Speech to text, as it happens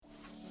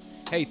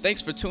Hey,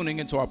 thanks for tuning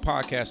into our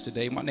podcast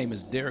today. My name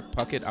is Derek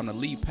Puckett. I'm the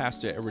lead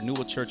pastor at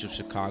Renewal Church of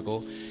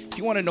Chicago. If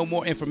you want to know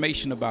more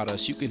information about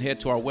us, you can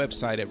head to our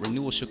website at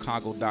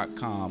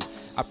renewalchicago.com.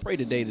 I pray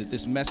today that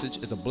this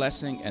message is a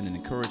blessing and an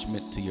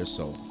encouragement to your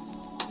soul.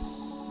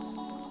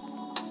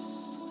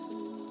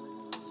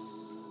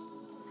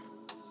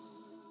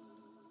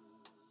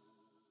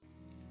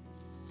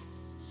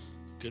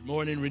 Good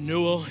morning,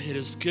 Renewal. It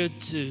is good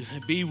to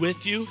be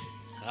with you.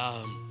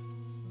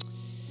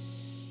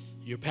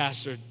 Your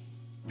pastor,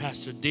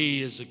 Pastor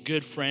D, is a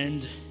good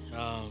friend.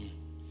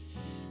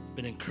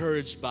 Been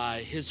encouraged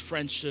by his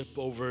friendship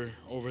over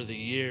the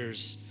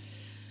years.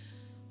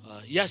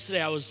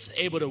 Yesterday, I was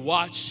able to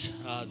watch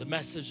the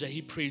message that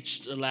he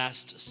preached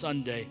last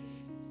Sunday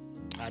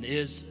on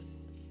is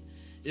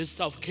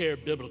self-care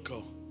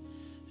biblical?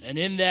 And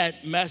in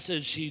that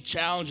message, he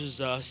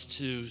challenges us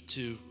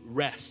to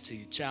rest.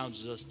 He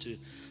challenges us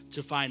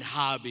to find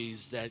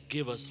hobbies that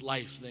give us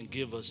life and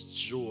give us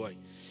joy.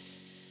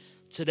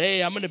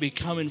 Today, I'm going to be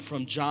coming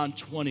from John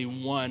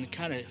 21,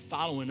 kind of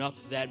following up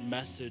that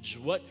message.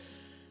 What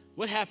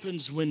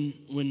happens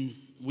when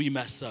we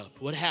mess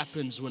up? What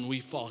happens when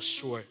we fall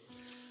short?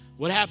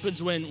 What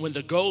happens when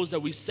the goals that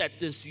we set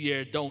this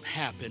year don't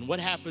happen? What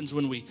happens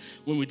when we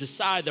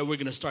decide that we're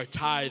going to start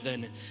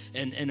tithing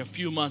and a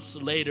few months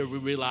later we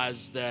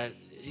realize that,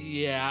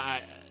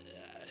 I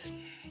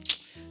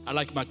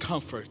like my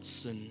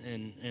comforts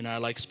and I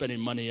like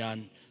spending money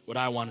on what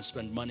I want to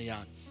spend money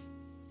on?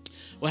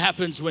 What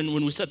happens when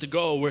we set the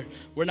goal,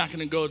 we're not going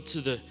to go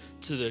to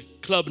the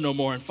club no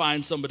more and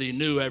find somebody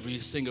new every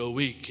single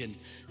week,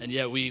 and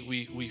yet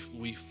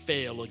we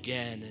fail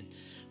again? And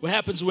what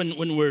happens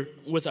when we're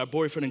with our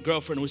boyfriend and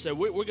girlfriend and we say,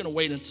 we're going to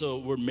wait until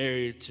we're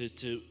married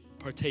to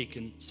partake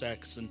in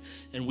sex,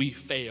 and we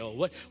fail?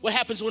 What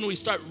happens when we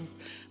start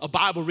a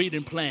Bible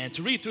reading plan,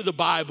 to read through the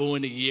Bible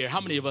in a year?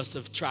 How many of us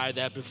have tried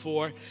that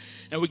before?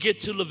 And we get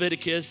to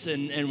Leviticus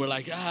and we're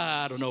like,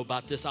 I don't know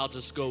about this. I'll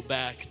just go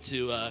back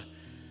to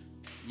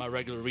my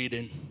regular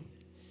reading.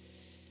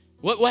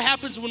 What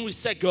happens when we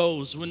set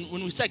goals, when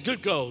we set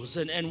good goals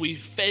and we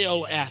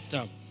fail at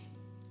them?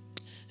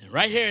 And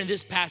right here in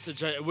this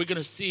passage, we're going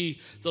to see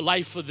the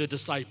life of the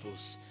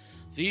disciples.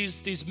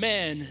 These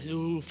men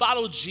who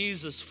followed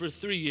Jesus for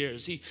 3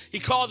 years. He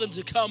called them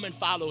to come and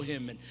follow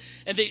him.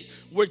 And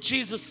where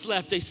Jesus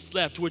slept, they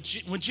slept. When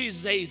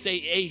Jesus ate, they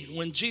ate.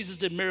 When Jesus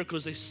did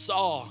miracles, they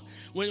saw.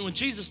 When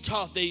Jesus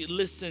taught, they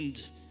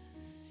listened.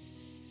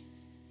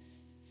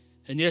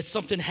 And yet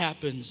something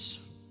happens.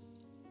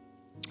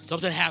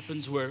 Something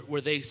happens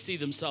where they see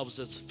themselves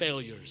as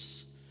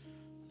failures.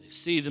 They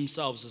see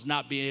themselves as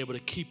not being able to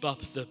keep up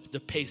the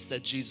pace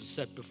that Jesus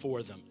set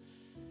before them.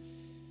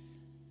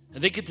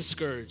 And they get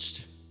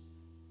discouraged,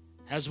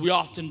 as we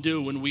often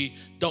do when we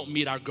don't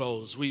meet our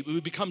goals.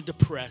 We become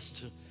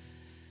depressed.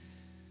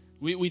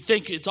 We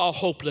think it's all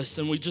hopeless,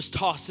 and we just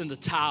toss in the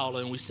towel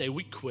and we say,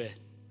 we quit.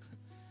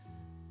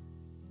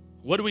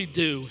 What do we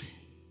do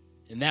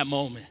in that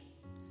moment?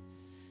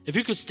 If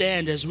you could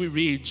stand as we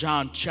read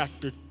John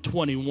chapter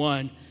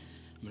 21, I'm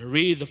going to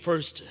read the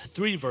first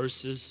 3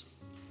 verses.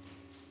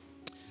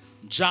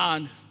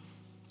 John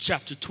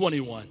chapter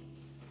 21.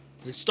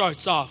 It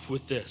starts off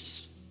with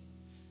this.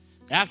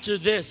 After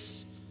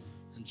this,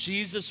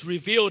 Jesus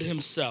revealed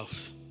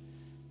himself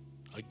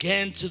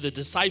again to the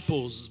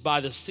disciples by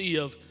the Sea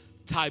of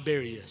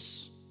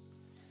Tiberias.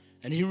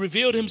 And he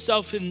revealed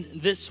himself in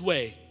this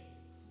way: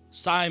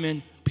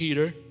 Simon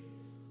Peter,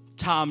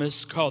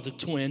 Thomas called the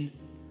twin,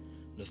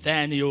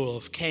 Nathanael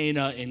of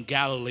Cana in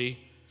Galilee,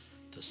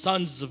 the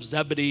sons of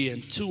Zebedee,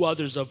 and 2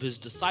 others of his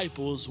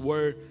disciples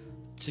were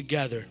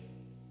together.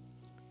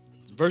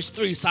 Verse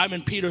 3,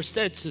 Simon Peter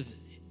said to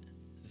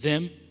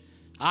them,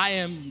 I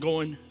am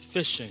going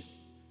fishing.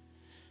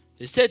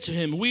 They said to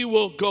him, we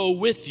will go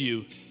with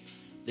you.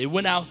 They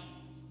went out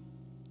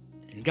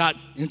and got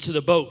into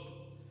the boat,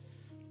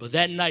 but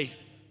that night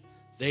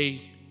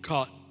they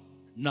caught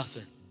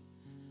nothing.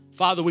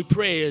 Father, we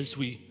pray as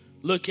we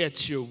look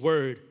at your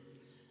word,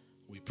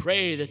 we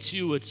pray that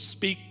you would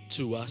speak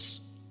to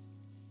us.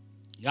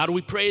 God,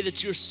 we pray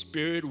that your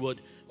spirit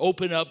would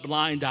open up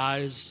blind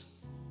eyes,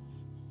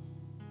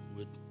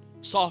 would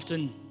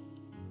soften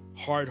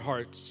hard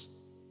hearts,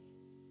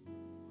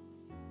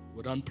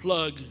 would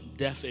unplug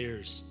deaf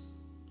ears.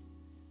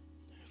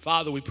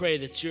 Father, we pray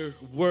that your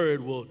word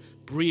will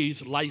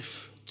breathe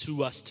life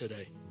to us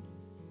today.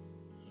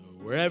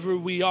 Wherever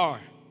we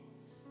are,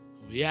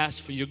 we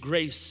ask for your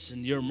grace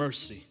and your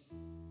mercy.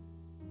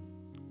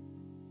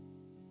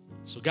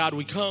 So God,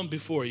 we come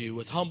before you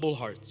with humble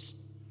hearts,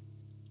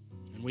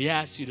 and we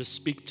ask you to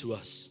speak to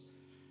us.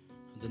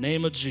 In the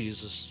name of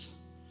Jesus,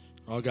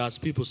 all God's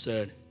people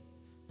said,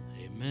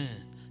 amen.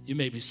 You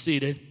may be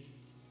seated.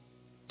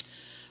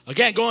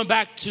 Again, going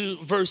back to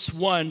verse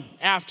 1,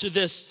 after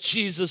this,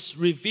 Jesus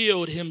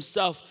revealed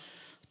himself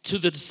to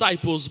the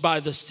disciples by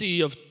the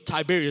Sea of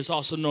Tiberias,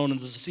 also known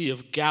as the Sea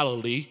of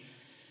Galilee,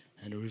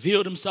 and he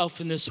revealed himself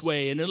in this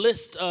way. And it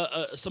lists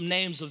some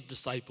names of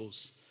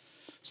disciples.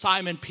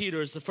 Simon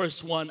Peter is the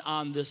first one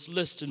on this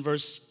list in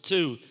verse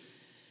 2.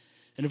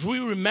 And if we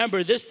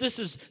remember, this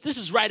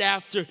is right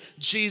after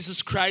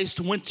Jesus Christ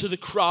went to the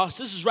cross.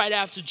 This is right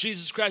after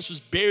Jesus Christ was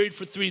buried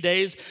for 3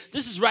 days.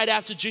 This is right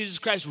after Jesus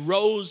Christ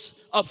rose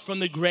up from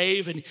the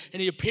grave, and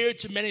he appeared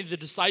to many of the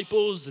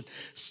disciples, and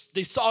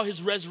they saw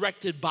his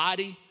resurrected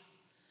body.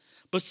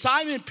 But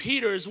Simon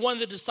Peter is one of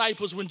the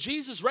disciples. When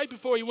Jesus, right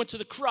before he went to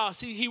the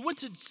cross, he went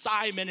to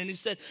Simon and he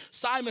said,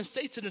 Simon,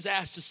 Satan has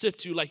asked to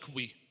sift you like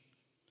wheat.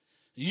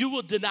 You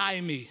will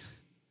deny me.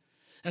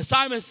 And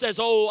Simon says,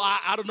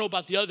 I don't know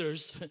about the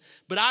others,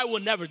 but I will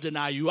never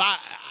deny you.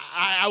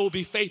 I will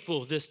be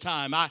faithful this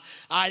time.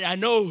 I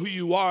know who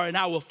you are, and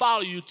I will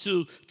follow you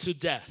to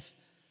death.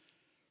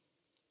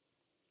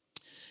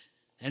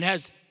 And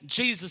as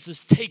Jesus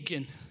is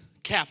taken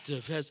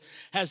captive,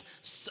 as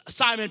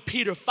Simon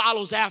Peter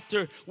follows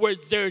after where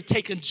they're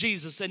taking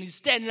Jesus, and he's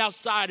standing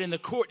outside in the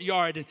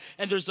courtyard,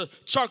 and there's a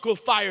charcoal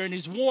fire, and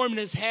he's warming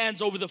his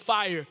hands over the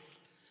fire.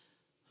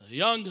 A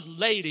young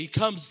lady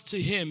comes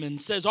to him and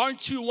says,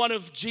 aren't you one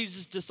of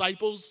Jesus'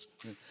 disciples?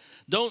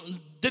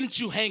 Didn't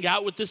you hang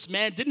out with this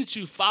man? Didn't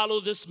you follow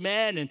this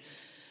man? And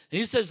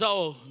he says,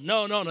 oh,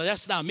 no,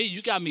 that's not me.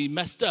 You got me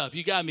messed up.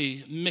 You got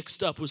me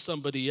mixed up with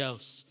somebody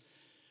else.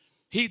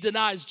 He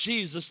denies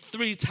Jesus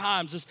 3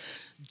 times.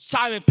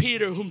 Simon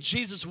Peter, whom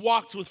Jesus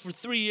walked with for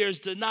 3 years,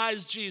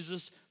 denies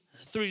Jesus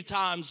 3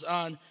 times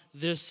on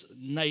this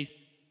night.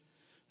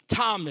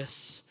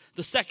 Thomas,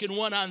 the second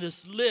one on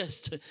this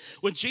list,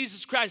 when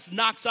Jesus Christ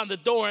knocks on the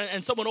door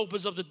and someone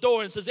opens up the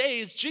door and says, hey,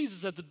 it's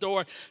Jesus at the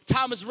door,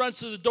 Thomas runs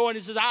to the door and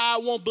he says, I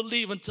won't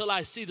believe until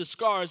I see the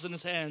scars in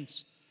his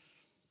hands.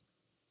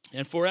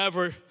 And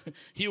forever,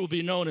 he will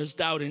be known as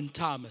Doubting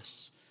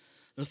Thomas.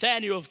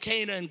 Nathanael of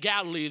Cana in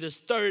Galilee, this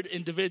third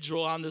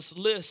individual on this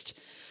list,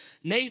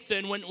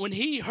 Nathan, when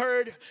he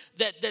heard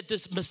that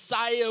this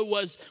Messiah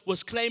was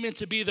claiming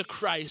to be the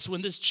Christ,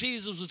 when this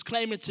Jesus was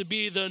claiming to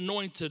be the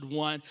anointed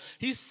one,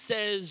 he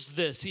says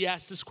this. He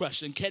asks this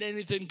question, can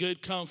anything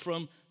good come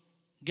from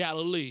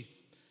Galilee?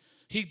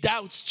 He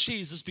doubts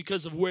Jesus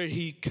because of where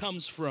he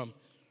comes from.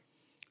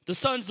 The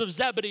sons of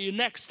Zebedee are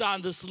next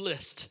on this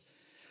list.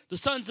 The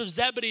sons of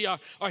Zebedee are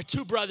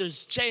 2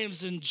 brothers,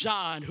 James and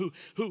John,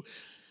 who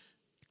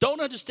don't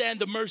understand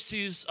the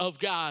mercies of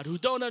God, who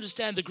don't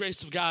understand the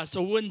grace of God.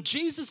 So when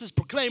Jesus is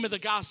proclaiming the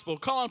gospel,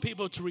 calling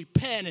people to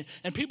repent,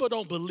 and people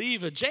don't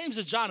believe it, James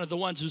and John are the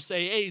ones who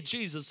say, hey,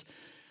 Jesus,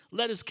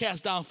 let us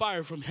cast down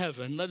fire from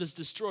heaven. Let us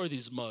destroy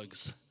these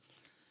mugs.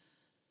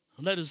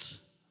 Let us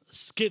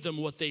give them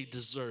what they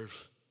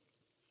deserve.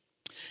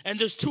 And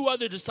there's 2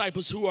 other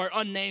disciples who are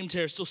unnamed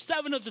here. So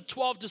 7 of the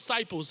 12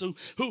 disciples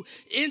who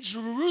in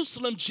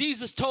Jerusalem,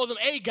 Jesus told them,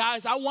 hey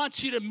guys, I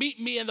want you to meet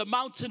me in the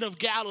mountain of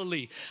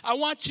Galilee. I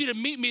want you to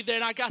meet me there,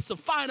 and I got some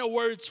final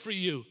words for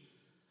you.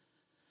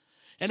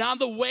 And on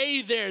the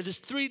way there, this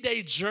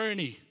 3-day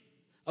journey,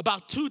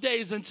 about 2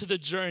 days into the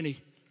journey,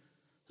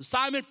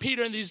 Simon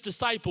Peter and these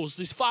disciples,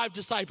 these 5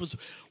 disciples,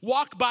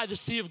 walk by the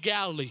Sea of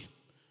Galilee.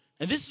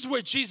 And this is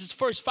where Jesus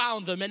first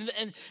found them.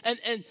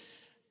 And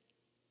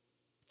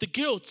the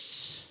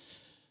guilt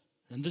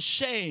and the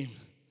shame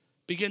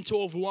begin to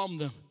overwhelm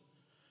them.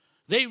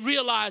 They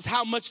realize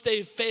how much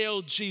they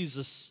failed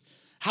Jesus,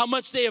 how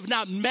much they have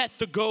not met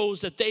the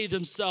goals that they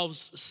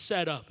themselves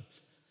set up.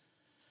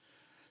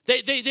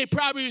 They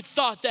probably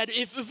thought that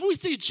if we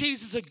see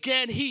Jesus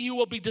again, he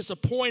will be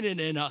disappointed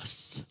in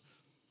us.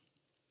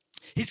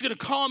 He's going to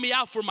call me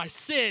out for my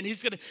sin.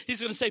 He's going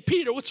to say,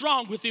 Peter, what's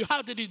wrong with you?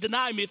 How did you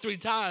deny me 3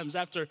 times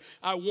after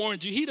I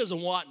warned you? He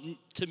doesn't want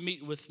to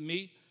meet with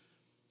me.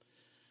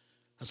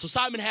 And so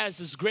Simon has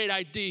this great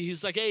idea.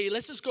 He's like, hey,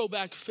 let's just go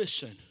back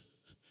fishing.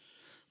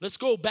 Let's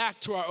go back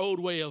to our old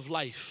way of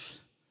life.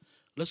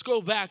 Let's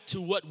go back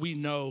to what we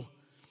know.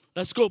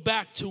 Let's go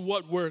back to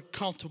what we're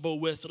comfortable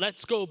with.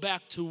 Let's go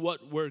back to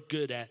what we're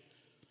good at.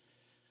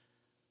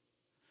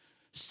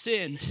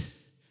 Sin,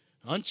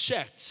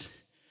 unchecked,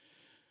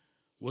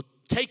 will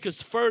take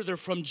us further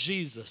from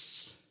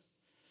Jesus,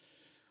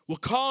 will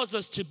cause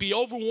us to be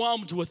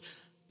overwhelmed with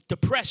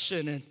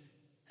depression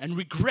and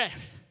regret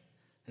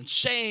and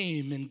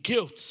shame and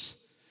guilt,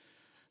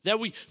 that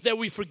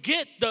we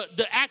forget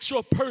the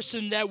actual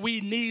person that we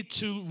need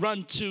to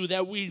run to,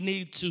 that we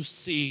need to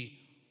see.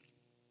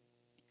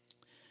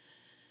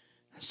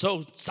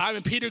 So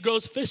Simon Peter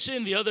goes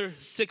fishing. The other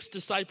 6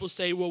 disciples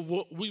say,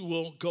 well, we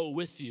will go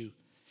with you.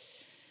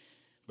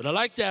 But I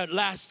like that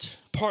last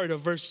part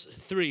of verse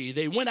 3.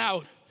 They went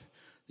out,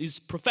 these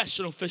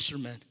professional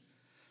fishermen.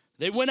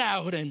 They went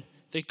out and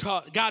they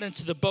got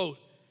into the boat.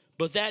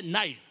 But that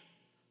night,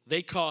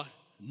 they caught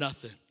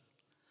nothing.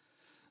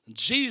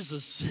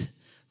 Jesus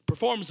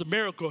performs a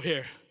miracle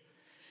here.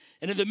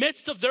 And in the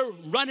midst of their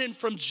running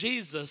from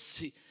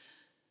Jesus,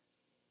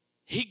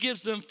 he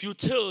gives them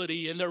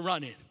futility in their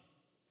running.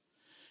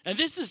 And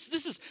this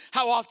is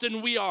how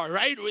often we are,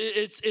 right?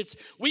 It's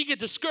we get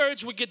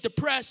discouraged, we get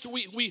depressed,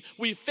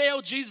 we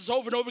fail Jesus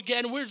over and over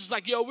again. We're just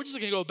like, we're just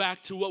gonna go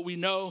back to what we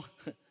know.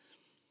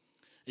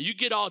 You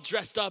get all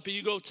dressed up and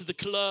you go to the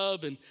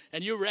club and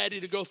you're ready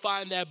to go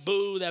find that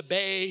boo, that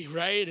bae,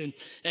 right?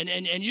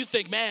 And you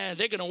think, man,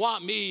 they're going to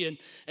want me.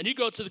 And you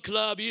go to the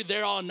club, you're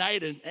there all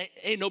night and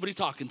ain't nobody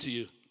talking to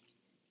you.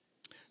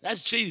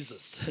 That's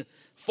Jesus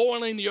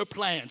foiling your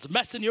plans,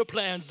 messing your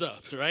plans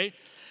up, right?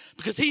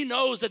 Because he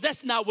knows that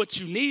that's not what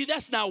you need.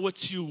 That's not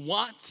what you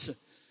want.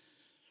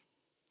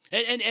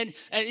 And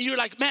you're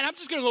like, man, I'm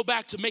just going to go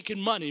back to making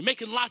money,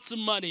 making lots of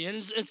money.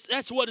 And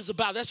that's what it's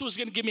about. That's what's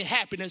going to give me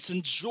happiness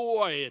and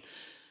joy.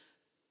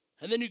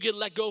 And then you get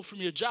let go from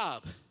your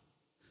job.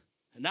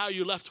 And now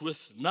you're left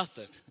with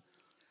nothing.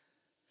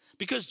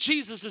 Because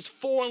Jesus is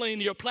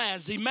foiling your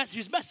plans. He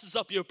messes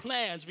up your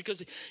plans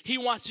because he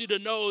wants you to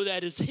know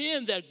that it's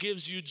him that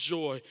gives you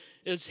joy.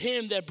 It's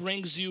him that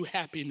brings you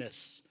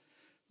happiness.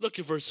 Look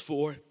at verse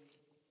 4.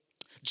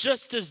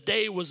 Just as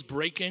day was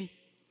breaking,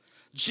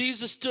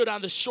 Jesus stood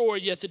on the shore,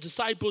 yet the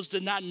disciples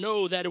did not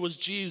know that it was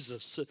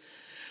Jesus.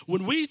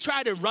 When we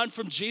try to run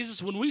from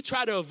Jesus, when we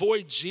try to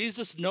avoid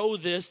Jesus, know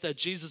this, that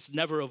Jesus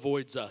never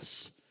avoids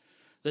us.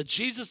 That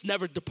Jesus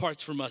never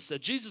departs from us, that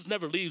Jesus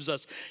never leaves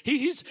us.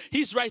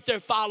 He's right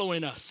there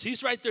following us.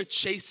 He's right there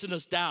chasing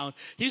us down.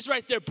 He's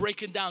right there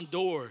breaking down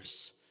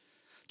doors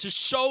to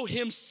show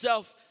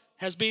himself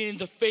as being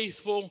the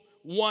faithful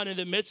one in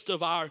the midst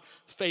of our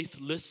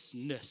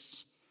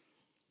faithlessness.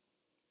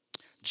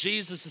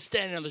 Jesus is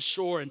standing on the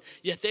shore, and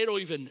yet they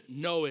don't even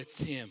know it's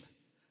him.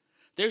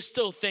 They're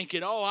still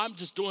thinking, oh, I'm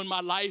just doing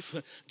my life.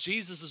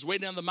 Jesus is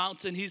waiting on the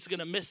mountain. He's going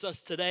to miss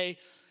us today.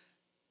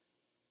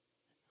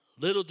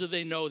 Little do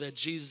they know that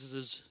Jesus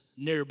is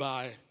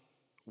nearby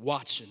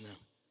watching them.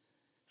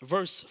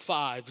 Verse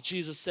 5,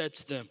 Jesus said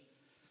to them,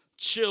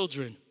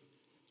 children,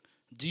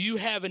 do you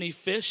have any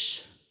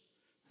fish?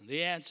 And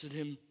they answered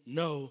him,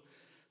 no.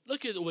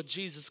 Look at what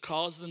Jesus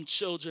calls them,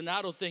 children.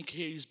 I don't think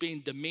he's being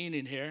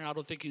demeaning here. I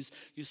don't think he's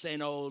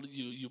saying, oh,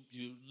 you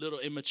little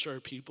immature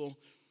people.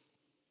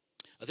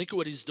 I think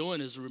what he's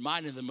doing is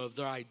reminding them of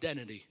their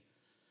identity.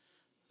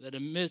 That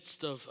in the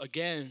midst of,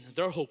 again,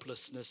 their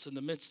hopelessness, in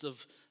the midst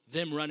of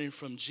them running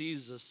from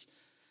Jesus,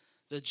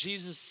 that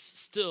Jesus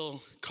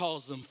still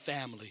calls them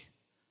family.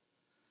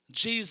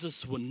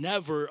 Jesus will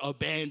never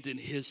abandon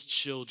his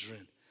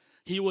children.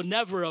 He will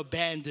never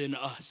abandon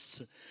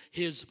us,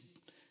 his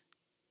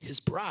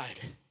bride.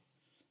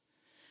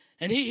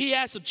 And he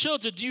asked them,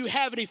 children, do you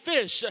have any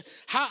fish?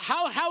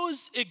 How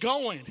is it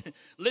going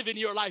living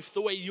your life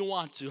the way you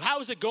want to? How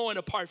is it going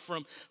apart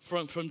from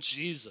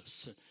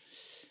Jesus?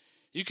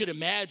 You could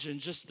imagine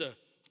just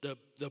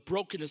the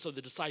brokenness of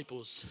the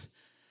disciples.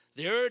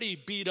 They're already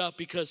beat up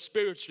because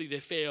spiritually they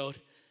failed.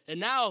 And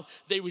now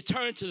they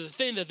return to the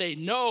thing that they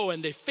know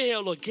and they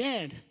fail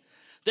again.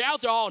 They're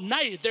out there all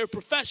night. They're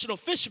professional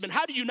fishermen.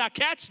 How do you not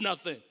catch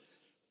nothing?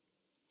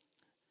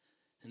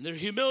 In their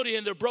humility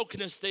and their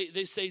brokenness,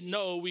 they say,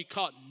 no, we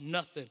caught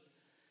nothing.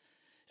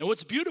 And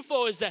what's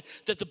beautiful is that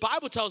the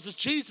Bible tells us,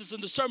 Jesus in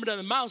the Sermon on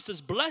the Mount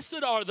says,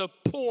 blessed are the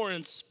poor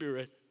in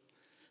spirit,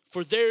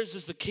 for theirs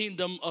is the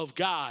kingdom of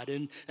God.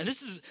 And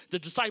this is, the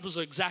disciples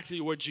are exactly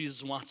where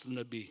Jesus wants them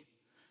to be.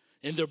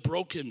 In their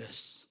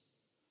brokenness,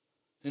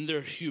 in their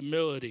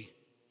humility,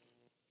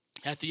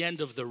 at the end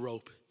of the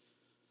rope.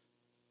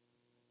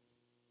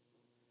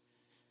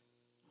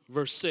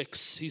 Verse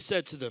 6, he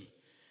said to them,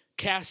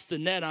 cast the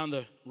net on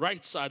the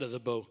right side of the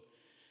boat,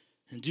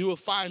 and you will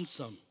find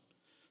some.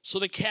 So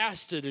they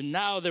cast it, and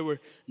now they were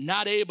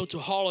not able to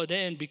haul it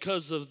in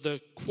because of the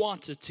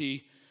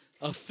quantity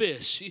of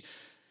fish.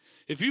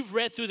 If you've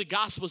read through the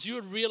Gospels, you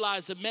would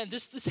realize that, man,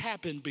 this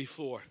happened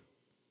before.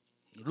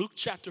 Luke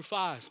chapter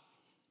 5.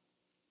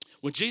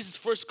 When Jesus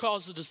first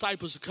calls the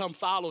disciples to come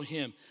follow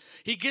him,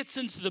 he gets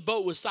into the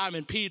boat with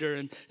Simon Peter,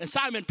 and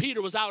Simon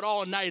Peter was out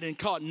all night and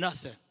caught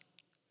nothing.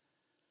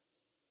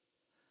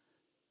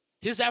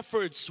 His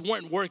efforts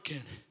weren't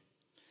working.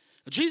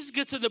 Jesus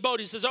gets in the boat,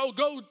 he says, oh,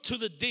 go to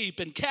the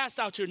deep and cast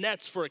out your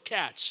nets for a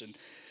catch. And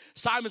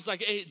Simon's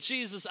like, hey,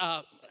 Jesus,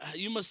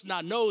 you must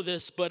not know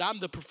this, but I'm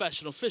the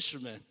professional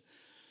fisherman.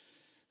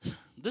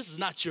 This is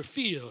not your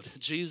field,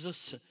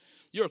 Jesus.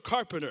 You're a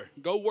carpenter.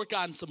 Go work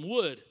on some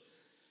wood.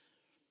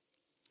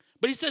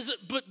 But he says,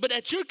 but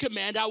at your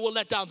command, I will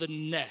let down the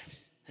net.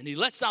 And he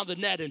lets down the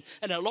net,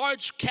 and a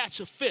large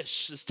catch of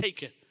fish is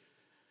taken.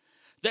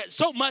 That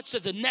so much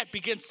that the net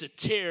begins to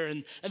tear,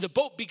 and the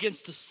boat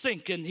begins to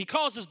sink. And he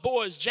calls his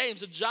boys,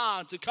 James and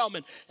John, to come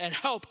and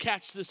help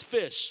catch this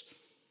fish.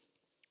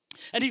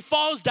 And he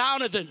falls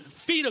down at the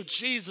feet of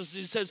Jesus,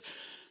 and he says,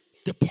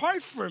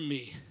 depart from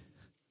me.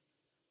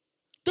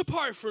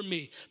 Depart from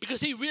me. Because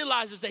he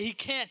realizes that he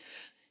can't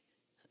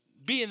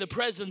be in the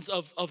presence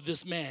of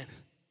this man.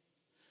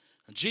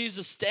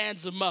 Jesus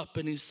stands him up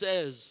and he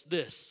says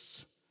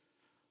this,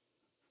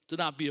 do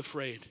not be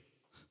afraid.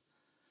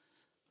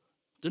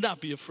 Do not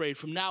be afraid.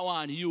 From now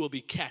on, you will be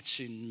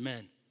catching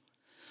men.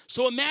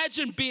 So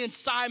imagine being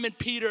Simon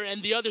Peter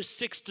and the other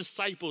 6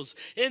 disciples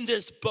in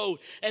this boat,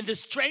 and the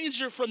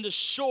stranger from the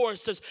shore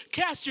says,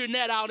 cast your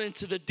net out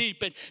into the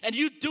deep, and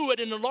you do it,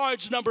 and a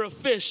large number of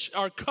fish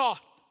are caught.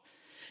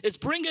 It's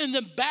bringing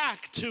them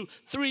back to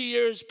 3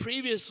 years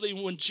previously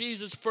when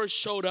Jesus first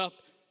showed up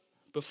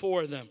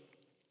before them.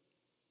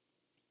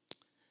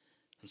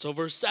 And so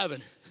verse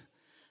 7,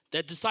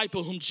 that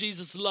disciple whom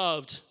Jesus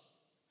loved,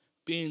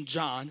 being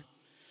John,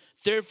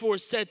 therefore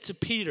said to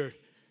Peter,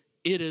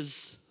 "It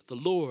is the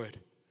Lord."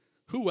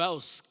 Who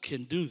else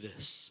can do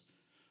this?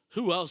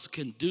 Who else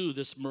can do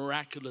this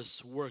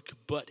miraculous work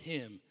but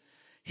him?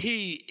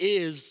 He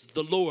is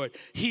the Lord.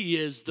 He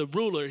is the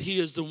ruler. He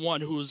is the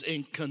one who is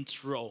in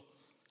control.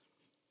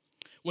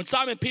 When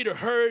Simon Peter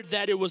heard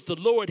that it was the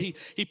Lord, he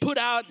put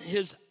out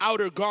his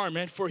outer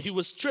garment, for he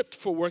was stripped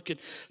for work, and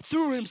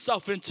threw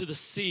himself into the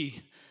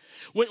sea.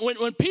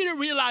 When Peter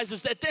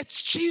realizes that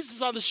that's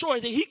Jesus on the shore,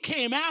 that he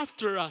came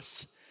after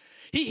us.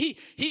 He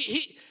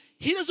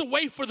doesn't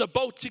wait for the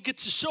boat to get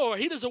to shore.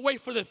 He doesn't wait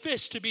for the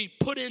fish to be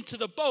put into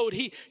the boat.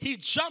 He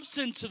jumps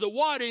into the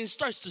water and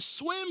starts to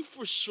swim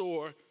for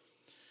shore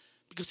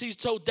because he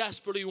so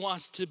desperately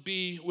wants to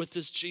be with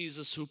this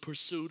Jesus who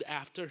pursued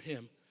after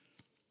him.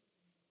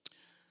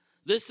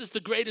 This is the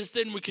greatest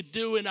thing we could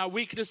do in our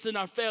weakness and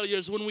our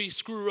failures when we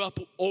screw up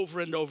over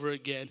and over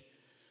again,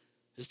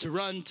 is to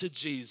run to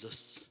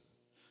Jesus,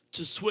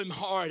 to swim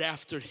hard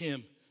after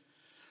him,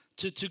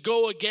 to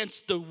go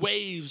against the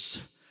waves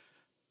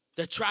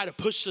that try to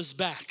push us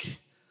back,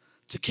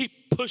 to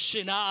keep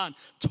pushing on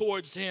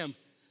towards him.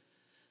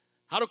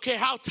 I don't care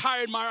how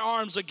tired my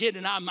arms are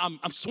getting, I'm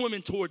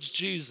swimming towards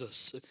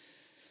Jesus.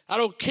 I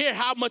don't care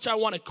how much I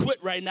want to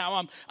quit right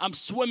now, I'm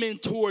swimming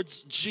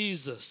towards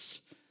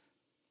Jesus.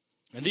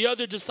 And the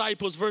other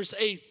disciples, verse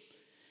 8,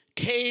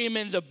 came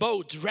in the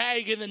boat,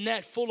 dragging the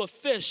net full of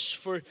fish,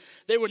 for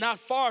they were not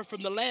far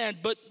from the land,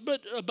 but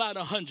about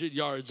 100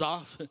 yards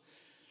off.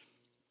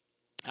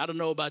 I don't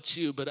know about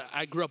you, but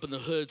I grew up in the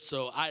hood,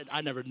 so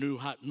I never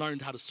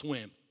learned how to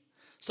swim.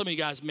 Some of you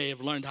guys may have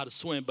learned how to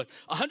swim, but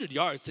 100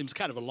 yards seems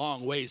kind of a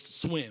long ways to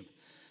swim,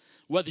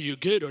 whether you're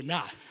good or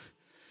not.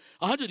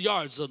 100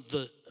 yards,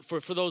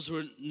 for those who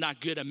are not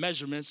good at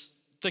measurements,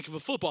 think of a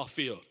football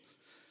field.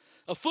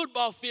 A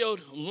football field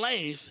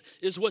length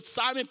is what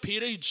Simon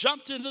Peter, he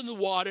jumped into the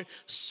water,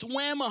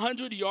 swam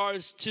 100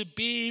 yards to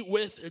be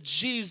with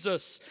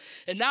Jesus.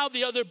 And now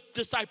the other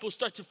disciples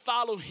start to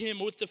follow him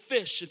with the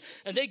fish.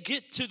 And they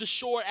get to the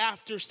shore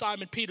after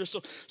Simon Peter.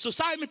 So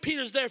Simon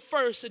Peter's there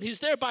first, and he's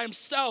there by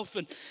himself.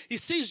 And he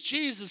sees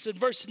Jesus in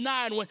verse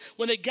 9.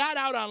 When they got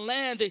out on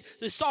land,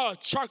 they saw a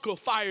charcoal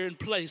fire in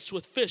place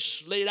with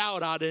fish laid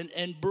out on it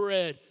and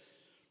bread.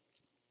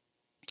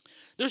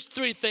 There's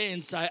three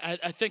things I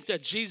think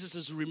that Jesus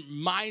is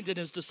reminding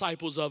his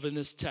disciples of in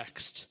this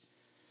text.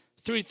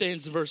 Three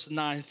things, verse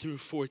 9 through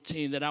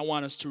 14, that I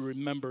want us to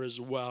remember as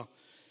well.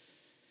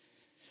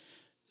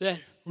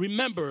 That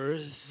remember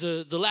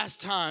the last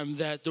time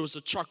that there was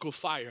a charcoal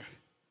fire.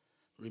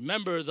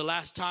 Remember the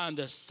last time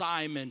that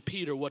Simon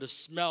Peter would have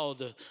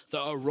smelled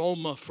the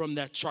aroma from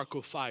that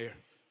charcoal fire.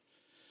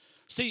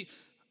 See,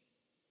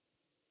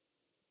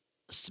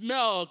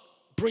 smell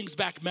brings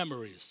back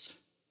memories.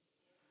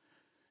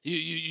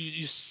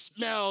 You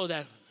smell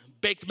that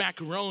baked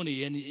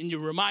macaroni and you're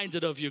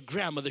reminded of your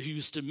grandmother who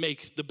used to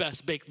make the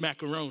best baked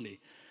macaroni.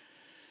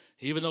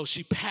 Even though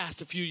she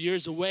passed a few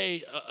years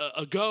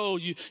ago,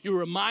 you're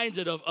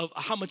reminded of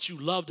how much you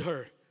loved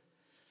her.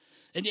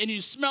 And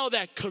you smell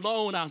that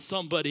cologne on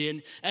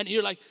somebody and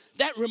you're like,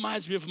 that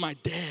reminds me of my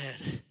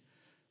dad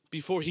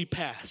before he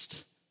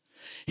passed.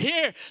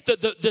 Here,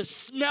 the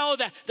smell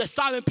that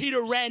Simon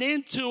Peter ran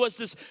into was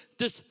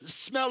this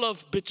smell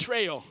of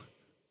betrayal.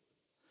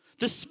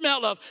 The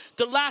smell of,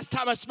 the last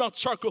time I smelled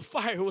charcoal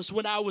fire was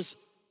when I was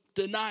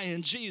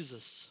denying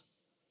Jesus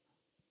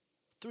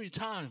 3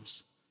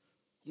 times.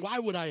 Why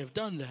would I have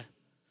done that?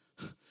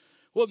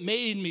 What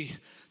made me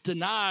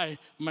deny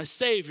my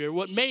Savior?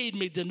 What made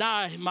me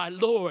deny my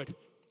Lord?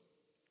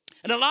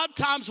 And a lot of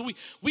times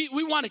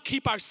we want to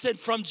keep our sin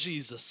from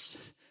Jesus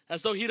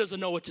as though he doesn't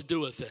know what to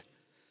do with it.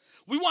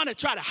 We want to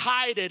try to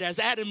hide it as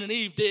Adam and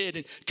Eve did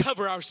and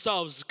cover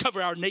ourselves,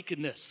 cover our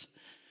nakedness.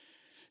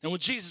 And when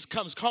Jesus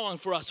comes calling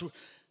for us,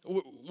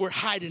 we're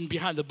hiding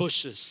behind the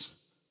bushes.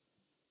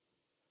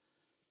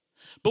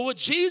 But what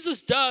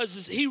Jesus does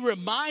is he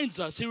reminds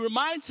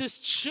his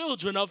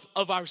children of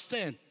our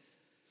sin,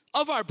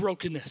 of our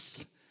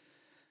brokenness.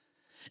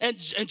 And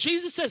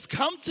Jesus says,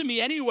 come to me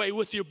anyway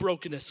with your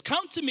brokenness.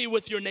 Come to me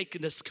with your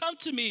nakedness. Come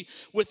to me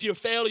with your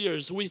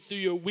failures, with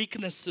your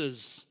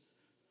weaknesses.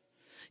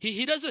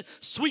 He doesn't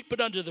sweep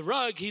it under the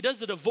rug. He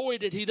doesn't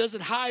avoid it. He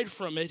doesn't hide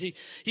from it.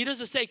 He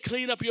doesn't say,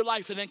 clean up your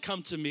life and then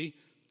come to me.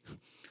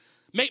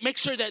 Make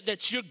sure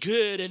that you're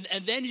good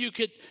and then you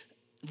could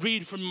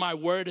read from my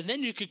word and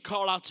then you could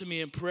call out to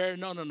me in prayer.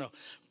 No.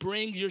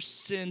 Bring your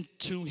sin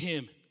to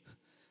him.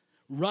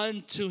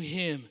 Run to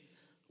him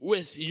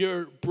with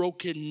your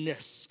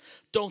brokenness.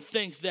 Don't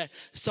think that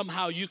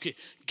somehow you could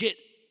get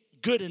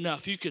good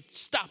enough. You could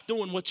stop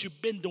doing what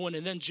you've been doing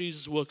and then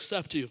Jesus will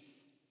accept you.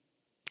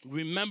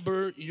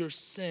 Remember your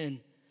sin.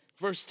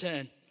 Verse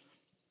 10,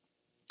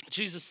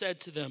 Jesus said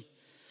to them,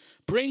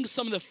 bring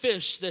some of the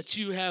fish that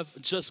you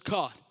have just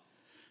caught.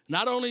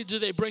 Not only do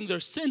they bring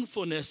their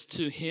sinfulness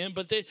to him,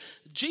 but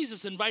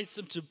Jesus invites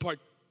them to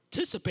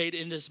participate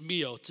in this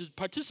meal, to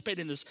participate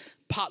in this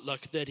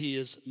potluck that he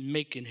is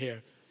making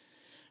here.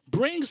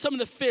 Bring some of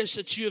the fish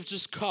that you have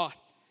just caught.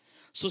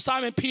 So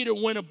Simon Peter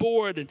went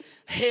aboard and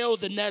hauled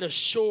the net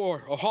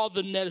ashore,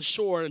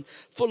 and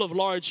full of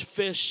large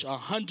fish,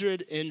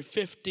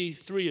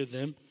 153 of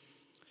them.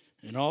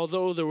 And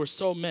although there were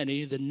so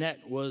many, the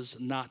net was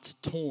not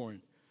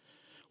torn.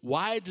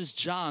 Why does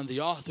John,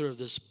 the author of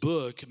this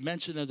book,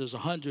 mention that there's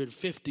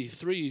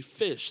 153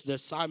 fish that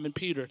Simon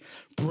Peter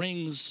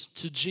brings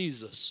to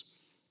Jesus?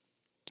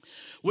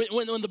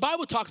 When the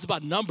Bible talks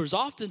about numbers,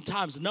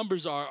 oftentimes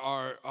numbers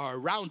are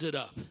rounded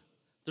up.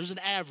 There's an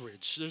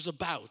average. There's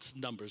about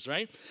numbers,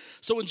 right?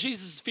 So when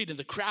Jesus is feeding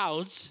the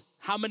crowds,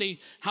 how many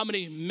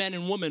men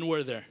and women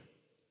were there?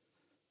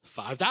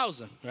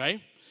 5,000,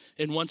 right?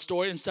 In one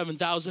story, and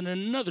 7,000 in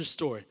another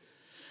story.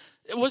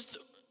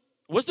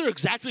 Was there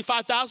exactly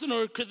 5,000,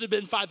 or could there have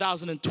been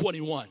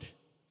 5,021?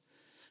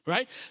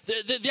 Right?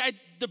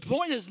 The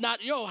point is not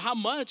how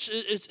much.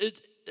 It's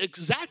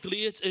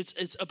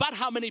about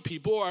how many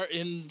people are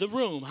in the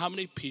room, how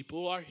many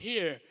people are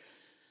here.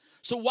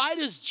 So why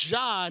does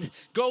John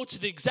go to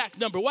the exact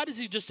number? Why does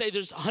he just say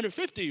there's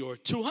 150 or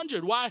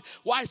 200? Why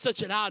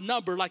such an odd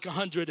number like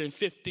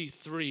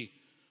 153?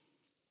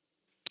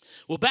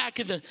 Well, back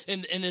in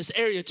this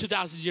area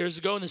 2,000 years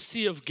ago in the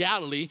Sea of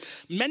Galilee,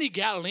 many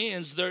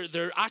Galileans,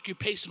 their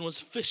occupation was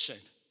fishing.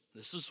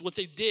 This is what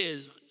they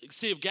did. The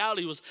Sea of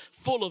Galilee was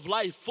full of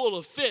life, full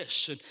of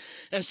fish.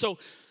 And so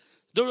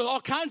there were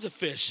all kinds of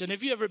fish. And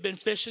if you've ever been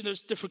fishing,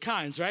 there's different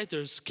kinds, right?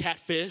 There's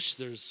catfish,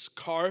 there's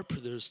carp,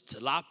 there's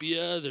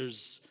tilapia,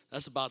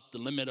 that's about the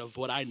limit of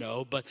what I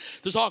know, but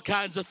there's all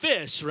kinds of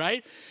fish,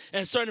 right?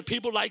 And certain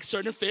people like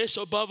certain fish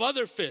above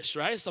other fish,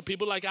 right? Some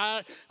people like,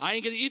 I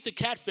ain't gonna eat the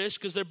catfish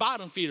because they're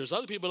bottom feeders.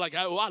 Other people are like,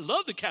 I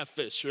love the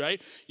catfish,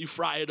 right? You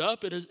fry it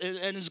up and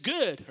it's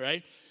good,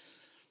 right?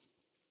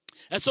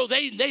 And so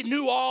they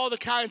knew all the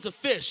kinds of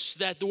fish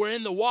that were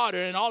in the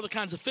water and all the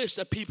kinds of fish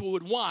that people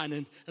would want.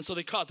 And so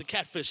they caught the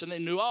catfish, and they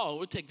knew,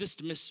 we'll take this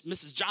to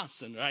Mrs.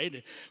 Johnson, right?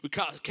 And we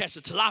catch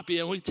the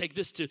tilapia, and we take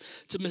this to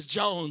Miss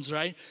Jones,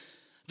 right?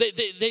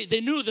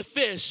 They knew the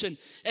fish, and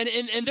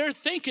they're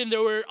thinking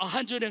there were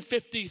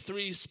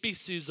 153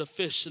 species of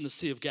fish in the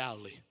Sea of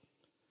Galilee.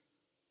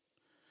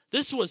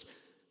 There was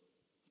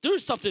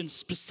something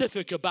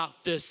specific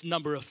about this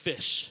number of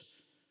fish.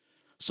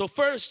 So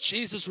first,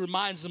 Jesus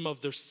reminds them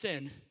of their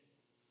sin.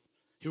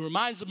 He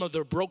reminds them of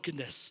their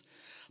brokenness.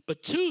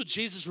 But two,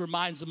 Jesus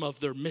reminds them of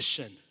their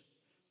mission.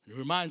 He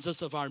reminds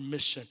us of our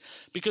mission.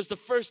 Because the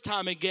first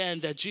time,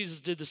 again, that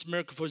Jesus did this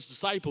miracle for his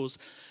disciples,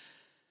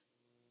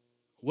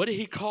 what did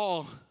he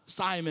call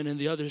Simon and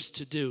the others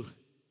to do?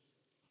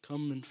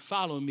 Come and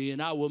follow me,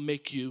 and I will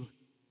make you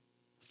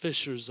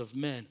fishers of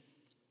men.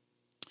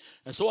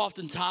 And so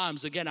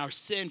oftentimes, again, our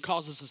sin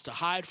causes us to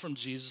hide from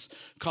Jesus,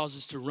 causes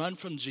us to run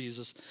from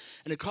Jesus,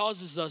 and it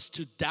causes us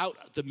to doubt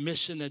the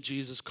mission that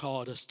Jesus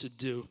called us to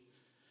do.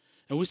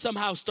 And we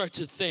somehow start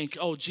to think,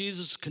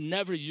 Jesus can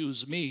never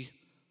use me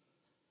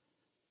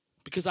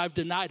because I've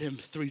denied him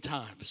 3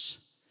 times.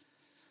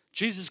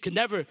 Jesus can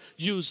never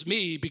use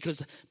me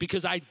because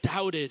I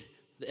doubted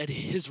at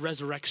his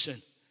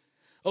resurrection.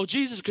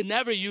 Jesus could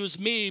never use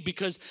me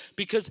because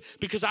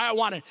I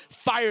wanted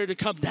fire to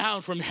come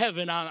down from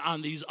heaven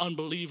on these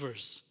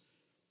unbelievers.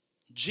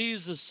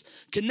 Jesus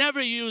can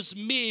never use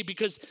me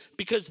because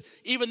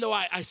even though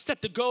I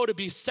set the goal to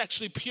be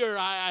sexually pure,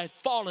 I've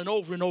fallen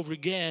over and over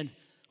again.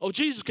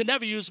 Jesus can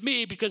never use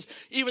me because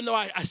even though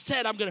I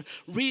said I'm going to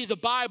read the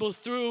Bible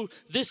through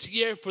this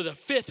year for the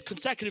 5th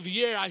consecutive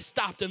year, I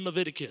stopped in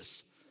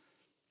Leviticus.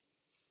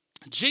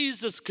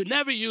 Jesus could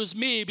never use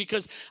me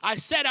because I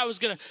said I was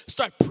going to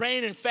start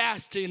praying and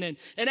fasting, and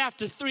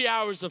after 3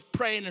 hours of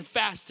praying and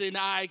fasting,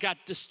 I got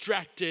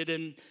distracted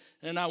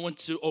and I went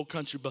to Old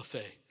Country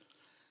Buffet.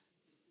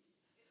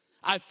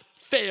 I've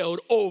failed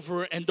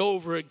over and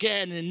over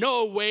again. In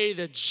no way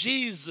that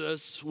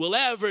Jesus will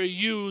ever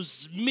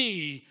use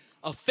me,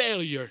 a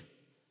failure,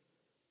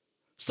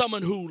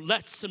 someone who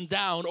lets him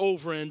down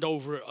over and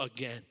over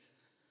again.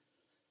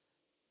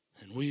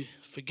 And we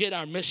forget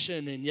our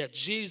mission, and yet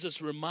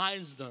Jesus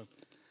reminds them,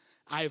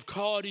 I have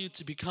called you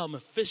to become a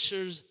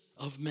fishers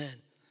of men.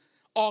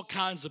 All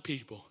kinds of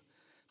people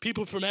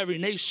from every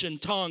nation,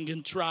 tongue,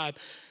 and tribe.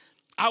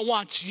 I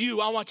want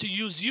to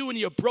use you in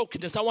your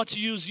brokenness. I want to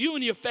use you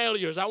in your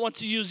failures. I want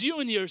to use you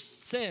in your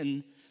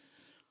sin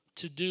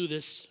to do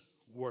this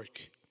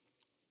work.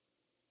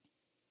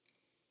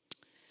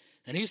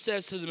 And he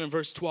says to them in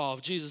verse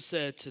 12, Jesus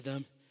said to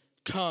them,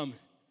 come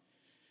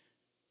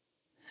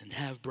and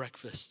have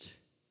breakfast.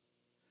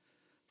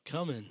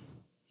 Come and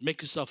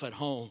make yourself at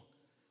home.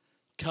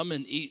 Come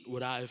and eat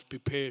what I have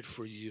prepared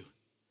for you.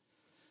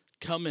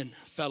 Come and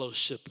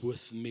fellowship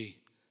with me.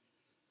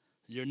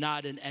 You're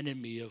not an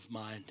enemy of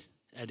mine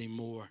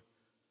anymore.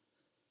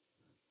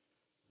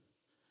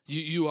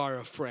 You are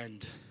a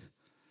friend.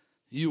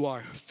 You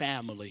are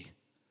family.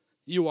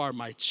 You are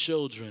my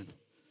children.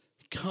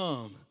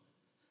 Come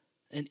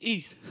and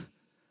eat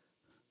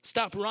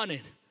Stop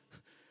running.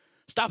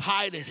 Stop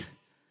hiding.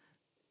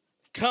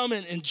 Come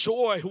and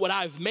enjoy what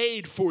I've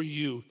made for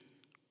you.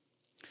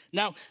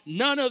 Now,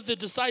 none of the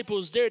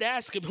disciples dared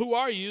ask him, who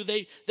are you?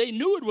 They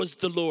knew it was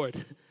the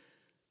Lord.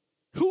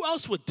 Who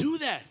else would do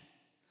that?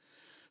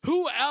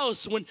 Who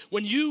else,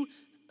 when you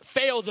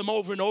fail them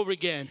over and over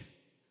again,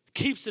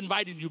 keeps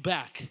inviting you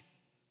back,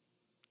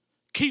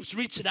 keeps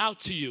reaching out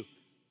to you?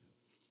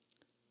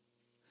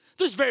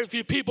 There's very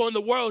few people in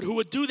the world who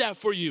would do that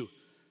for you.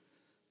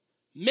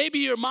 Maybe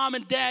your mom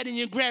and dad and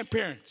your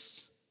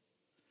grandparents.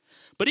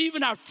 But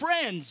even our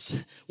friends,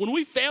 when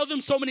we fail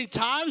them so many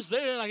times,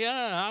 they're like,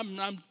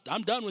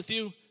 I'm done with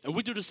you. And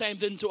we do the same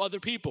thing to other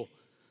people.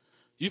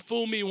 You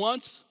fool me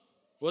once,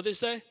 what they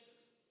say?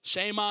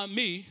 Shame on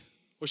me,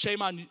 or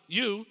shame on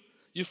you.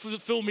 You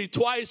fool me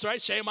twice,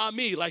 right? Shame on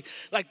me. Like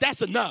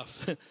that's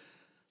enough.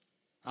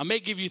 I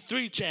may give you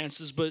 3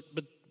 chances, but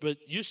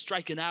you're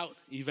striking out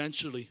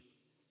eventually.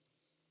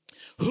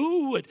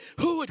 Who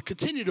would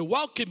continue to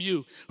welcome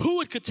you? Who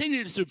would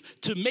continue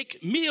to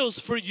make meals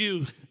for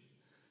you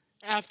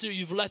after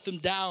you've let them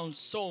down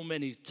so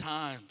many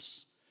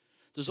times?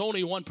 There's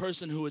only one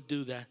person who would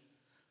do that,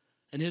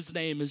 and his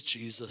name is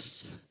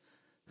Jesus.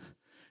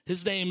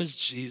 His name is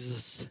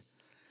Jesus.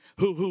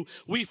 Who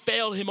we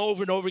fail him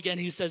over and over again.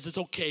 He says, it's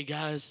okay,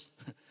 guys.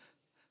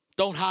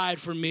 Don't hide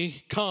from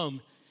me.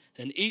 Come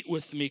and eat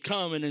with me.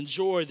 Come and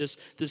enjoy this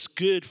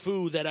good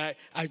food that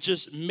I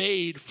just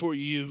made for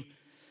you.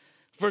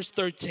 Verse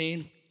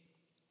 13,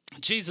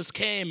 Jesus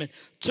came and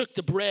took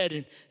the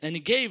bread and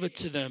he gave it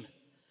to them,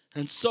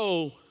 and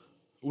so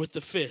with the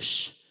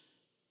fish.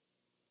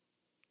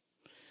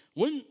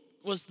 When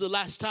was the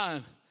last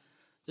time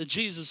that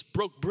Jesus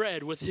broke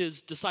bread with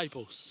his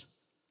disciples?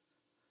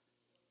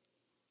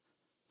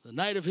 The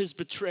night of his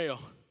betrayal,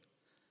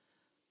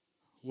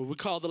 what we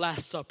call the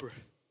Last Supper.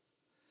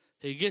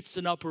 He gets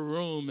in an upper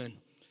room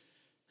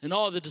and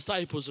all the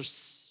disciples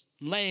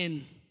are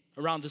laying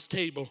around this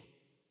table.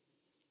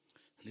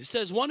 And he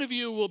says, one of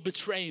you will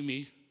betray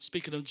me,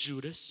 speaking of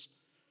Judas.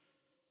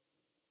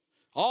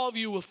 All of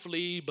you will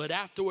flee, but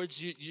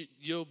afterwards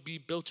you'll be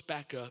built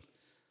back up.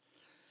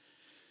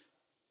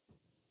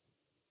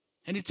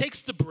 And he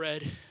takes the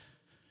bread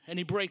and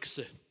he breaks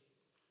it.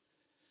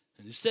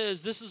 And he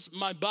says, this is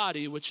my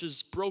body which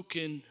is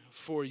broken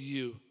for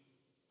you.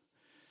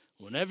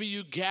 Whenever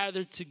you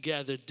gather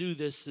together, do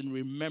this in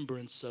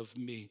remembrance of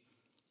me.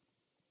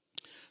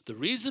 The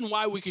reason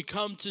why we could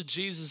come to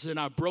Jesus in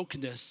our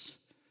brokenness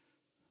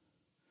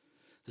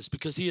is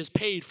because he has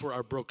paid for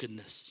our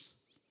brokenness.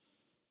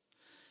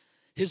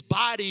 His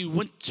body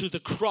went to the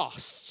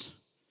cross.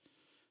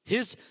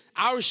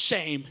 Our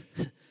shame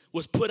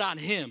was put on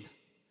him,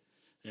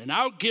 and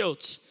our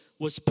guilt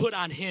was put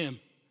on him.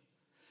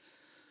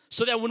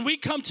 So that when we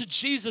come to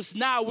Jesus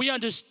now, we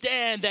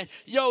understand that,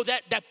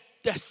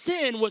 that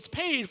sin was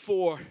paid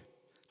for,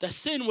 that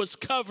sin was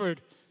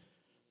covered,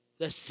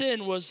 that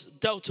sin was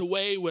dealt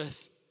away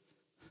with.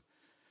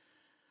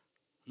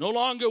 No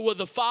longer will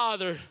the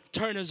Father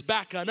turn his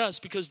back on us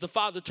because the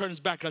Father turns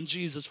back on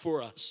Jesus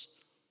for us.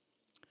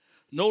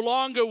 No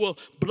longer will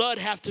blood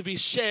have to be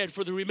shed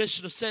for the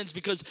remission of sins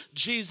because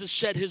Jesus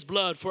shed his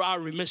blood for our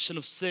remission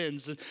of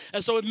sins.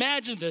 And so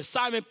imagine this.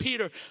 Simon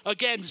Peter,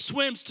 again,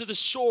 swims to the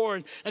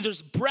shore and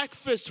there's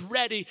breakfast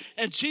ready.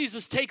 And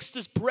Jesus takes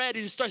this bread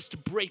and he starts to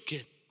break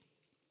it.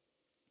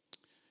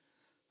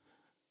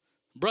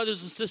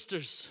 Brothers and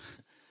sisters,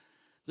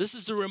 this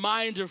is the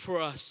reminder for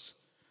us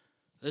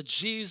that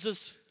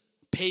Jesus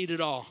paid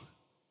it all.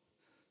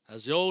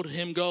 As the old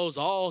hymn goes,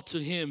 all to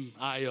him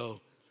I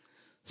owe.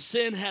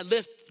 Sin had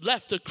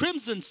left a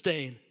crimson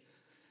stain.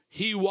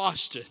 He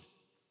washed it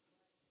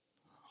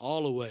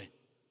all away.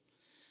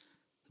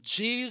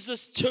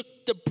 Jesus took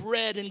the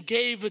bread and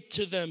gave it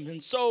to them.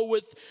 And so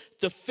with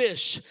the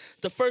fish,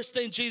 the first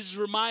thing Jesus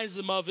reminds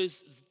them of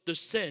is their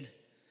sin.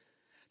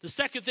 The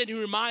second thing he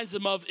reminds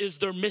them of is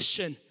their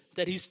mission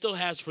that he still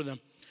has for them.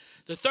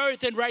 The third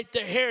thing right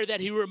there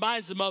that he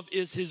reminds them of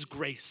is his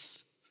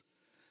grace.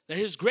 That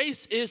his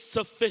grace is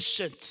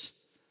sufficient.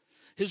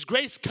 His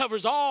grace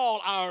covers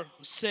all our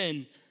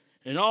sin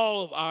and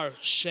all of our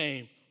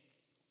shame.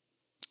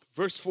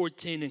 Verse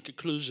 14 in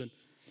conclusion.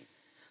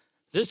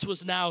 This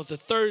was now the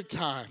third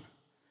time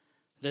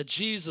that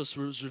Jesus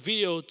was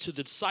revealed to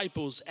the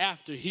disciples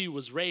after he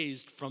was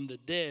raised from the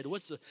dead.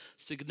 What's the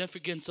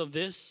significance of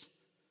this?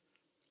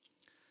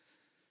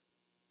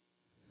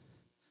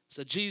 It's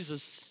that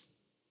Jesus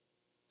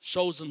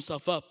shows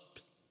himself up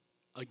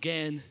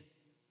again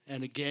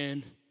and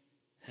again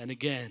and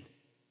again.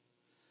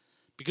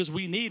 Because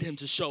we need him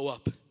to show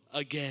up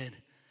again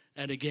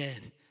and again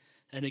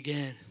and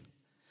again.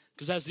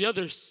 Because as the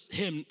other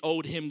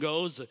old hymn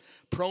goes,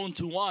 prone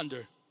to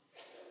wander,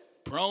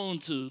 prone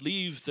to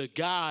leave the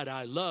God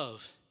I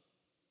love.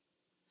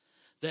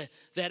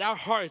 That our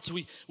hearts,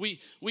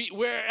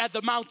 we're at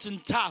the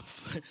mountaintop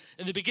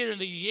in the beginning of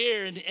the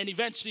year, and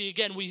eventually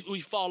again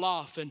we fall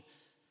off. And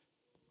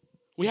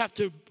we have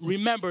to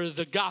remember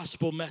the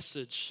gospel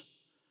message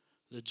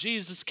that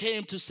Jesus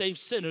came to save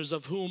sinners,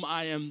 of whom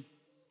I am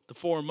the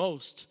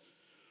foremost.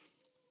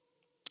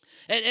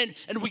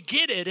 And we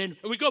get it, and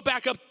we go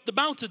back up the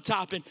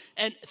mountaintop,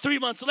 and 3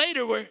 months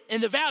later, we're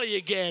in the valley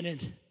again,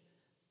 and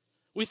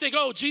we think,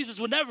 oh, Jesus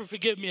will never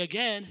forgive me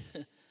again.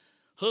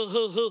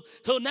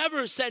 He'll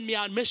never send me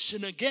on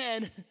mission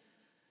again.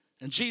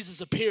 And Jesus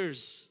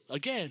appears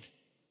again.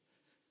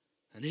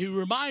 And he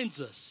reminds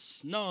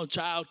us, no,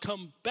 child,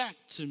 come back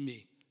to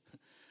me.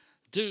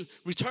 To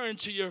return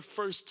to your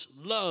first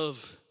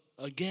love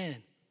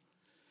again.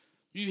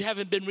 You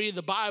haven't been reading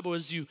the Bible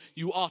as you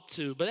ought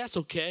to, but that's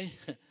okay.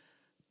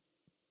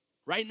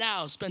 Right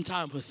now, spend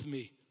time with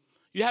me.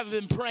 You haven't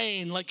been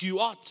praying like you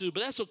ought to,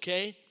 but that's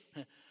okay.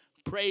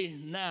 Pray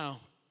now.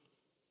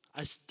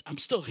 I'm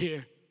still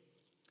here.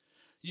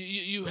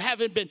 You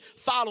haven't been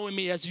following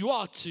me as you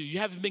ought to. You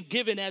haven't been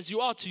giving as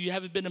you ought to. You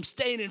haven't been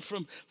abstaining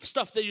from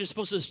stuff that you're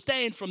supposed to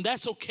abstain from.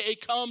 That's okay.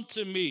 Come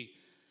to me.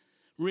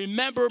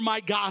 Remember my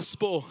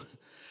gospel.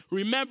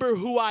 Remember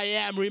who I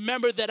am.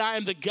 Remember that I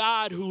am the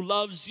God who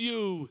loves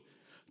you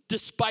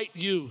despite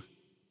you,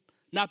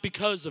 not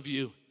because of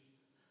you.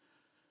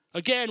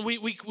 Again,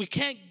 we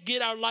can't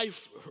get our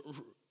life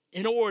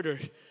in order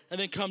and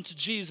then come to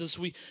Jesus.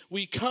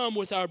 We come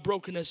with our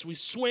brokenness. We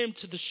swim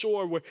to the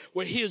shore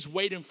where he is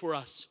waiting for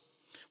us.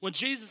 When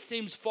Jesus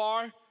seems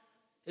far,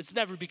 it's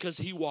never because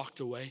he walked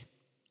away.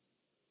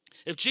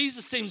 If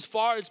Jesus seems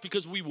far, it's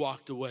because we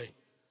walked away.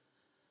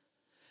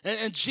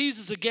 And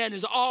Jesus, again,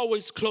 is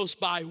always close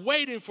by,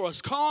 waiting for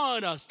us,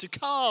 calling us to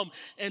come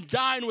and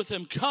dine with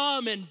him,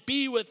 come and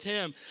be with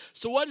him.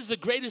 So what is the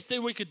greatest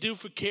thing we could do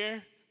for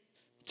care?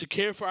 To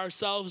care for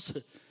ourselves?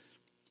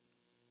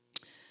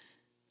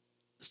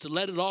 Is to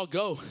let it all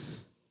go.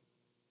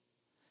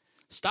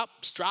 Stop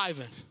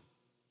striving.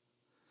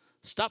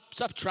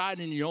 Stop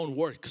trying in your own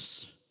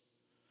works.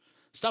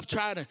 Stop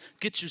trying to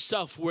get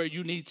yourself where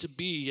you need to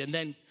be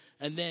and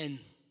then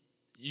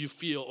you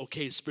feel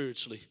okay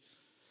spiritually.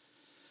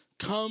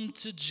 Come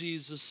to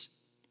Jesus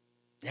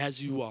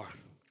as you are.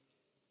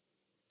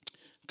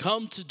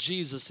 Come to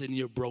Jesus in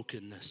your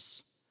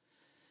brokenness.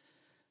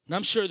 And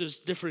I'm sure there's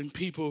different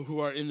people who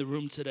are in the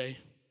room today.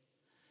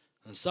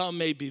 And some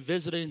may be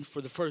visiting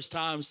for the first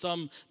time.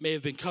 Some may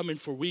have been coming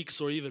for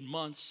weeks or even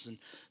months. And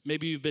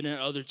maybe you've been in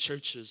other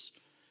churches.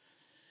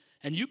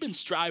 And you've been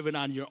striving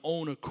on your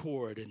own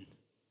accord.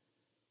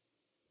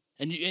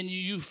 And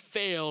you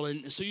fail.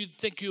 And so you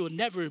think you'll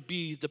never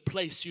be the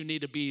place you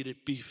need to be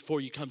before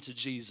you come to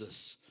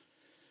Jesus.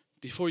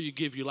 Before you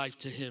give your life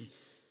to him.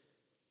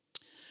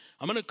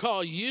 I'm going to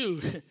call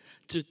you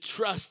to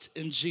trust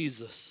in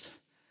Jesus.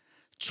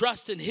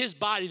 Trust in his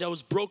body that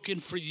was broken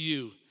for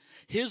you.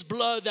 His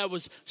blood that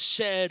was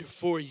shed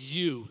for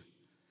you.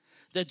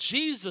 That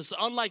Jesus,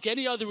 unlike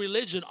any other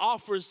religion,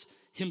 offers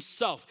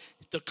himself.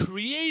 The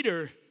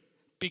creator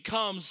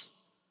becomes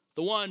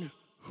the one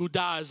who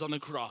dies on the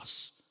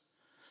cross.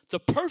 The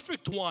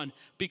perfect one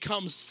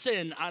becomes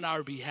sin on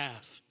our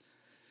behalf.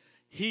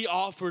 He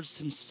offers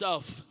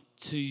himself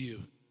to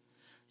you.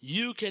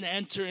 You can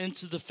enter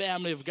into the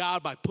family of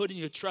God by putting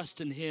your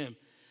trust in him.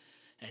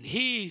 And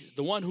he,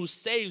 the one who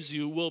saves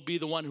you, will be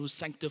the one who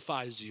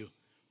sanctifies you.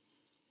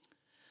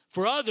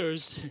 For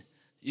others,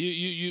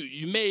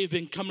 you may have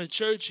been coming to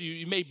church,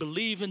 you may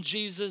believe in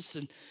Jesus,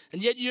 and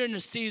yet you're in a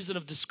season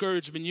of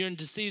discouragement, you're in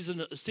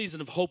a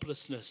season of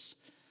hopelessness.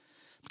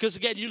 Because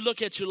again, you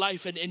look at your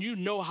life and you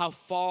know how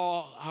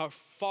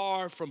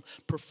far from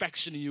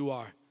perfection you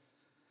are.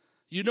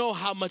 You know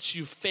how much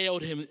you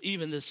failed him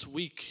even this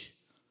week.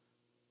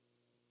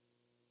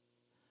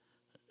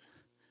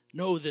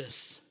 Know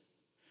this,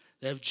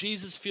 that if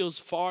Jesus feels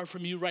far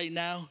from you right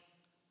now,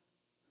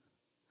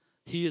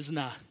 he is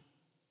not.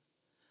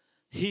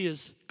 He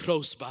is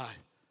close by.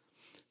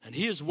 And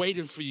he is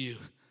waiting for you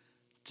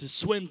to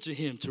swim to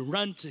him, to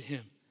run to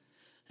him.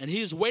 And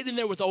he is waiting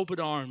there with open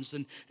arms.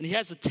 And he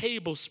has a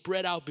table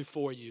spread out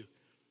before you.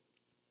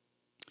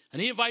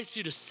 And he invites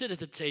you to sit at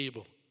the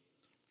table.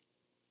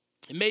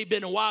 It may have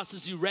been a while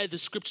since you read the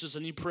scriptures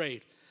and you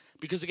prayed.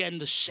 Because again,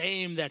 the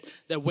shame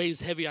that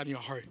weighs heavy on your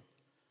heart.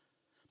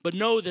 But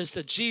know this,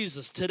 that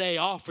Jesus today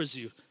offers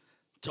you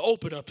to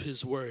open up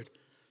his word.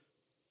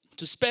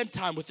 To spend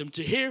time with him,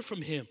 to hear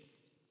from him.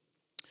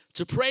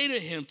 To pray to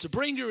him, to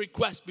bring your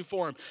request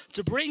before him,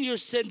 to bring your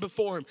sin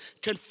before him.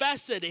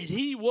 Confess it and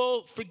he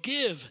will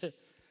forgive.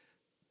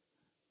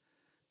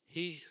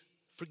 He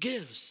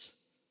forgives.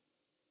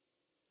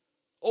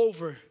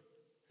 Over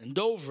and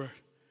over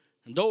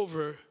and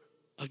over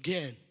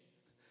again.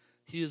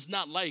 He is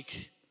not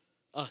like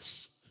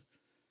us.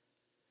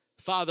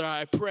 Father,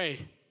 I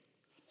pray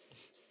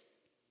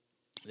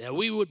that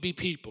we would be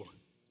people,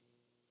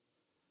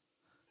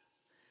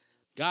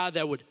 God,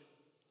 that would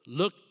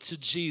look to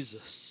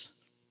Jesus.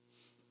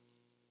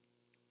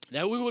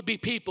 That we would be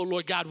people,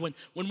 Lord God, when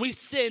we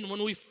sin,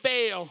 when we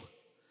fail,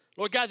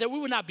 Lord God, that we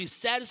would not be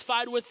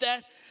satisfied with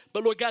that,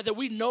 but Lord God, that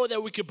we know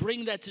that we could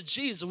bring that to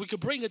Jesus. We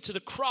could bring it to the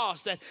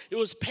cross, that it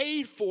was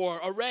paid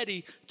for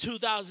already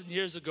 2,000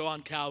 years ago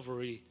on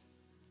Calvary.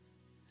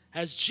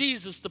 As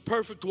Jesus, the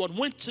perfect one,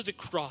 went to the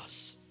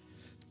cross,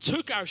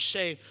 took our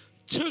shame,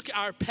 took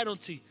our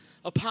penalty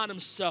upon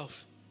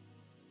himself.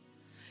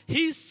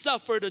 He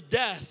suffered a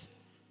death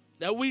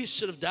that we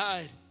should have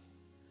died.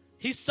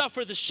 He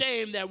suffered the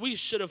shame that we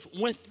should have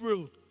went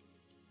through.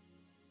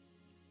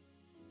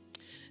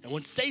 And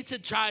when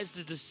Satan tries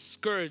to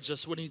discourage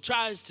us, when he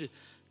tries to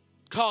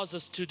cause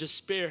us to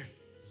despair,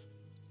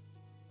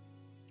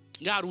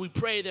 God, we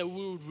pray that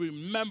we would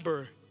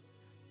remember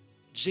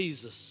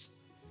Jesus,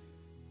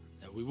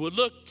 that we would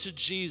look to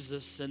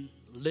Jesus and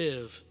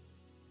live.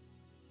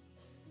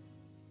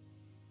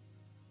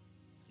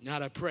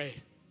 God, I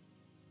pray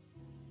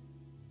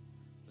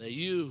that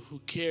you who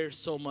care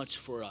so much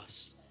for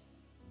us,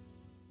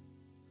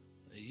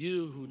 that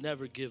you who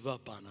never give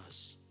up on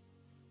us,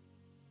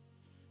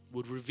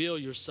 would reveal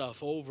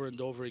yourself over and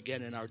over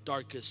again in our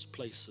darkest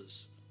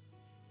places,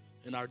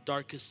 in our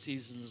darkest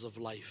seasons of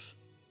life.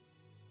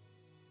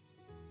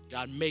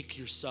 God, make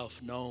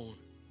yourself known.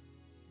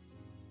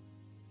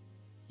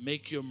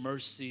 Make your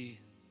mercy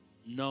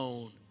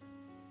known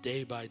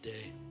day by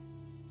day.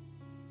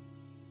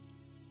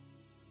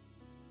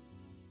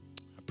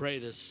 I pray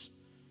this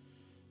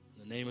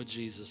in the name of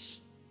Jesus.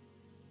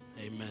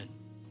 Amen.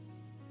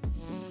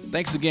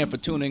 Thanks again for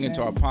tuning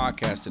into our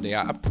podcast today.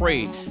 I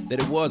pray that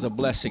it was a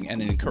blessing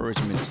and an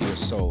encouragement to your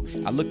soul.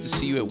 I look to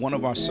see you at one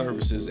of our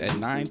services at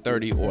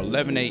 9:30 or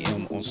 11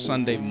 a.m. on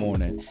Sunday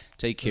morning.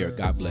 Take care.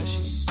 God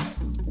bless you.